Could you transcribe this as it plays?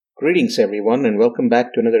Greetings, everyone, and welcome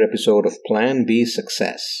back to another episode of Plan B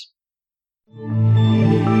Success.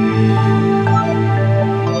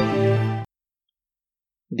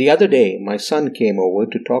 The other day, my son came over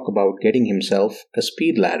to talk about getting himself a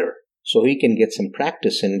speed ladder so he can get some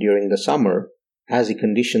practice in during the summer as he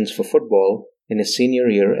conditions for football in his senior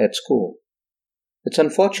year at school. It's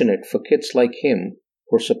unfortunate for kids like him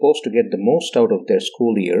who are supposed to get the most out of their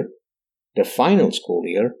school year, their final school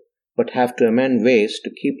year, but have to amend ways to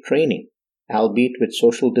keep training, albeit with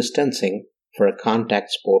social distancing, for a contact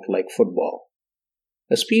sport like football.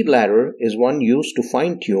 A speed ladder is one used to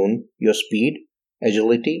fine-tune your speed,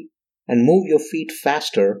 agility, and move your feet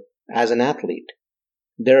faster as an athlete.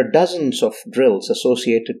 There are dozens of drills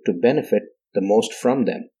associated to benefit the most from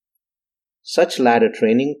them. Such ladder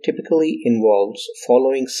training typically involves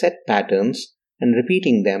following set patterns and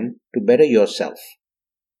repeating them to better yourself.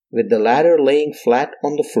 With the ladder laying flat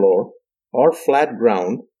on the floor or flat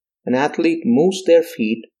ground, an athlete moves their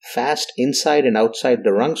feet fast inside and outside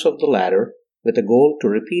the rungs of the ladder with a goal to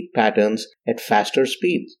repeat patterns at faster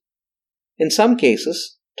speeds. In some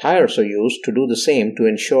cases, tires are used to do the same to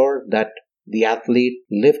ensure that the athlete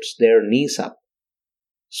lifts their knees up.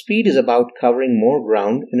 Speed is about covering more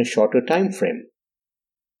ground in a shorter time frame.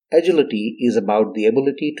 Agility is about the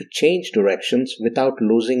ability to change directions without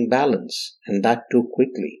losing balance, and that too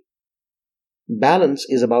quickly. Balance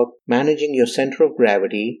is about managing your center of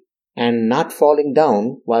gravity and not falling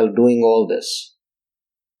down while doing all this.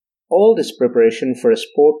 All this preparation for a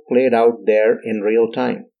sport played out there in real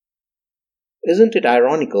time. Isn't it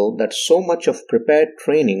ironical that so much of prepared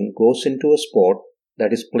training goes into a sport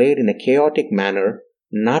that is played in a chaotic manner,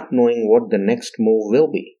 not knowing what the next move will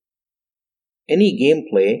be? Any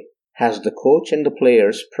gameplay has the coach and the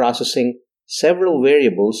players processing several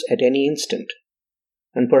variables at any instant.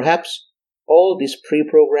 And perhaps all this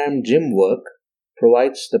pre-programmed gym work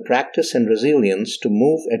provides the practice and resilience to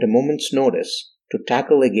move at a moment's notice to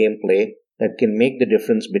tackle a gameplay that can make the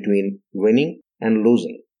difference between winning and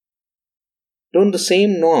losing. Don't the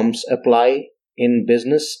same norms apply in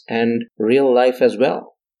business and real life as well?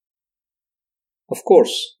 Of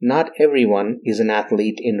course, not everyone is an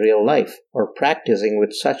athlete in real life or practicing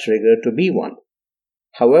with such rigor to be one.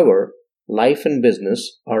 However, life and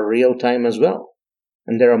business are real time as well,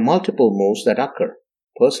 and there are multiple moves that occur,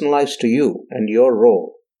 personalized to you and your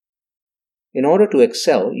role. In order to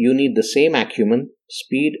excel, you need the same acumen,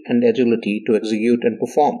 speed, and agility to execute and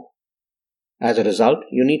perform. As a result,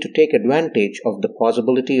 you need to take advantage of the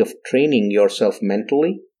possibility of training yourself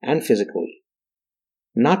mentally and physically.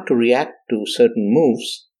 Not to react to certain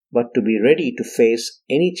moves, but to be ready to face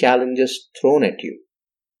any challenges thrown at you.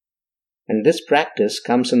 And this practice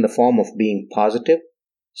comes in the form of being positive,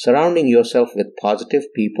 surrounding yourself with positive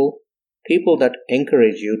people that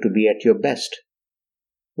encourage you to be at your best.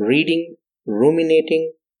 Reading,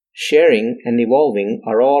 ruminating, sharing, and evolving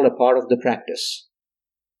are all a part of the practice.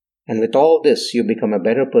 And with all this, you become a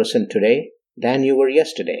better person today than you were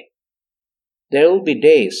yesterday. There will be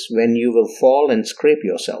days when you will fall and scrape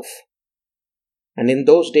yourself. And in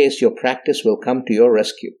those days, your practice will come to your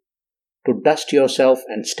rescue, to dust yourself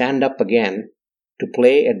and stand up again, to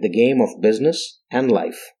play at the game of business and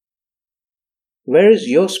life. Where is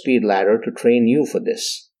your speed ladder to train you for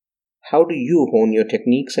this? How do you hone your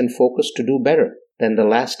techniques and focus to do better than the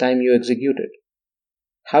last time you executed?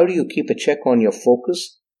 How do you keep a check on your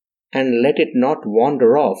focus and let it not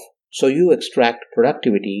wander off so you extract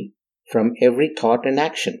productivity from every thought and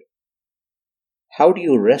action? How do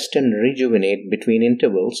you rest and rejuvenate between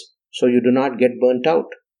intervals so you do not get burnt out?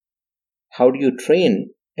 How do you train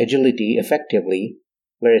agility effectively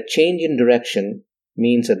where a change in direction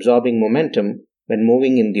means absorbing momentum when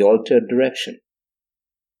moving in the altered direction?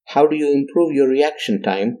 How do you improve your reaction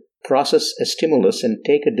time, process a stimulus, and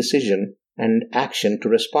take a decision and action to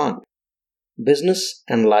respond? Business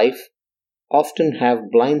and life often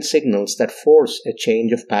have blind signals that force a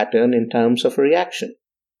change of pattern in terms of reaction.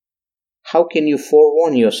 How can you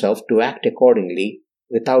forewarn yourself to act accordingly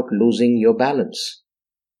without losing your balance?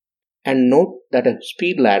 And note that a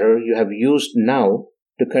speed ladder you have used now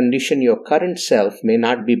to condition your current self may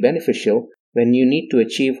not be beneficial when you need to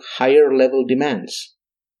achieve higher level demands.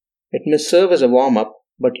 It may serve as a warm-up,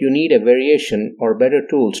 but you need a variation or better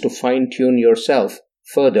tools to fine-tune yourself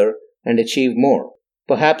further and achieve more.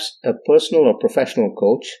 Perhaps a personal or professional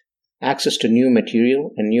coach, access to new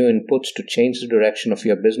material and new inputs to change the direction of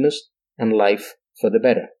your business and life for the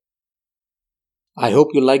better. I hope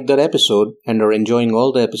you liked that episode and are enjoying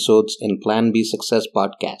all the episodes in Plan B Success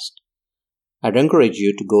podcast. I'd encourage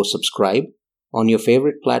you to go subscribe on your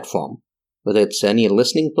favorite platform, whether it's any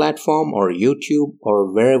listening platform or YouTube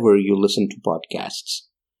or wherever you listen to podcasts.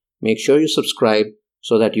 Make sure you subscribe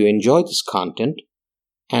so that you enjoy this content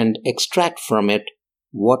and extract from it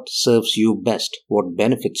what serves you best, what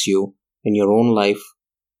benefits you in your own life,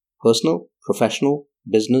 personal, professional,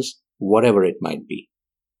 business, whatever it might be.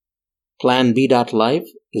 PlanB.live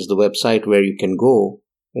is the website where you can go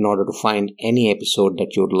in order to find any episode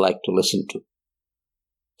that you would like to listen to.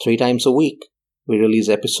 3 times a week, we release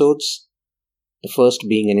episodes, the first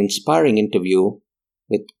being an inspiring interview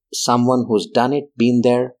with someone who's done it, been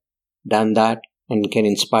there, done that, and can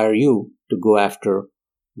inspire you to go after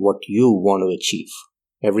what you want to achieve.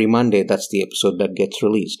 Every Monday, that's the episode that gets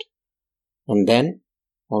released. And then,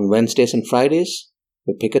 on Wednesdays and Fridays,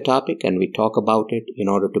 we pick a topic and we talk about it in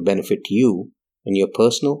order to benefit you in your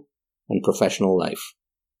personal and professional life.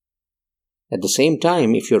 At the same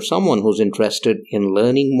time, if you're someone who's interested in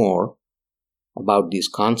learning more about these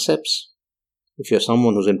concepts, if you're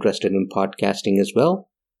someone who's interested in podcasting as well,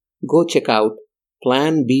 go check out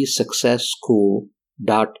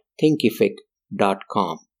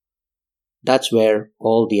planbsuccessschool.thinkific.com. That's where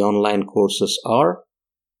all the online courses are.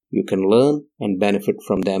 You can learn and benefit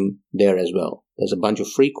from them there as well. There's a bunch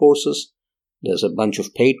of free courses. There's a bunch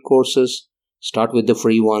of paid courses. Start with the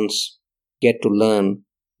free ones. Get to learn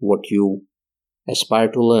what you aspire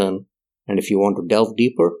to learn. And if you want to delve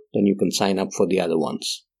deeper, then you can sign up for the other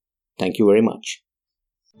ones. Thank you very much.